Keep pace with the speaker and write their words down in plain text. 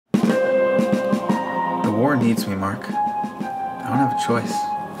war needs me, Mark. I don't have a choice.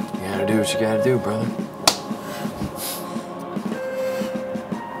 You gotta do what you gotta do, brother.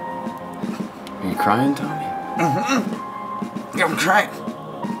 Are you crying, Tommy? I'm crying.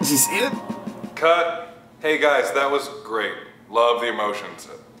 Did you see it? Cut. Hey guys, that was great. Love the emotions.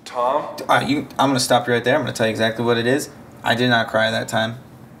 Tom? I'm gonna stop you right there. I'm gonna tell you exactly what it is. I did not cry that time,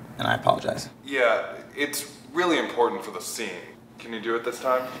 and I apologize. Yeah, it's really important for the scene. Can you do it this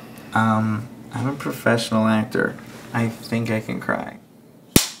time? I'm a professional actor. I think I can cry.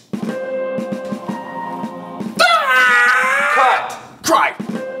 Cut! Cry!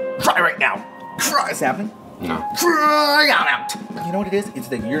 Cry right now! Cry! Is it happening? No. Cry out! You know what it is? It's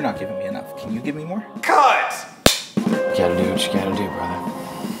that you're not giving me enough. Can you give me more? Cut! You gotta do what you gotta do, brother.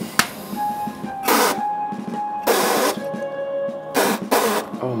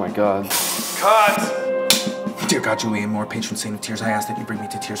 Oh my God. Cut! Dear God, Julie, and more patron saint of tears, I ask that you bring me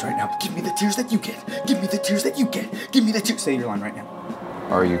to tears right now. Give me the tears that you get. Give me the tears that you get. Give me the tears. Say your line right now.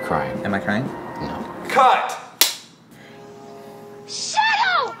 Are you crying? Am I crying? No. Cut!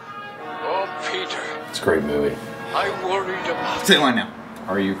 Shadow! Oh, Peter, It's a great movie. I worried about Say the line now.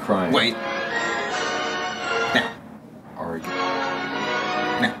 Are you crying? Wait. Now. Are you?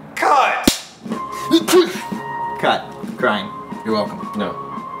 Now. Cut! Cut. Crying. You're welcome. No.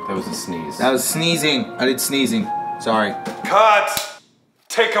 That was a sneeze. That was sneezing. I did sneezing. Sorry. Cut!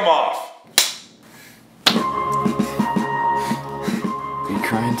 Take them off! Are you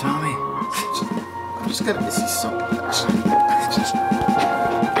crying, Tommy? I'm just gonna miss you so much.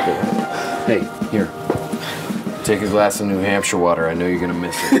 Hey, here. Take a glass of New Hampshire water. I know you're gonna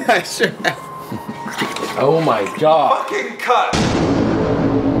miss it. I sure have. Oh my God. Fucking cut!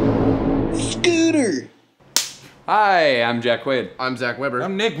 Scooter. Hi, I'm Jack Wade. I'm Zach Weber.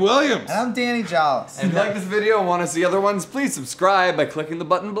 I'm Nick Williams. And I'm Danny Jollis. If you like this video and want to see other ones, please subscribe by clicking the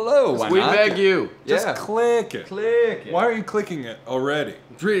button below. Why We not? beg you. Just Yeah. click it. Click it. Why are you clicking it already?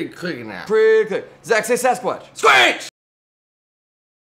 Pretty clicking now. Pretty click. Zach, say Sasquatch. Screech!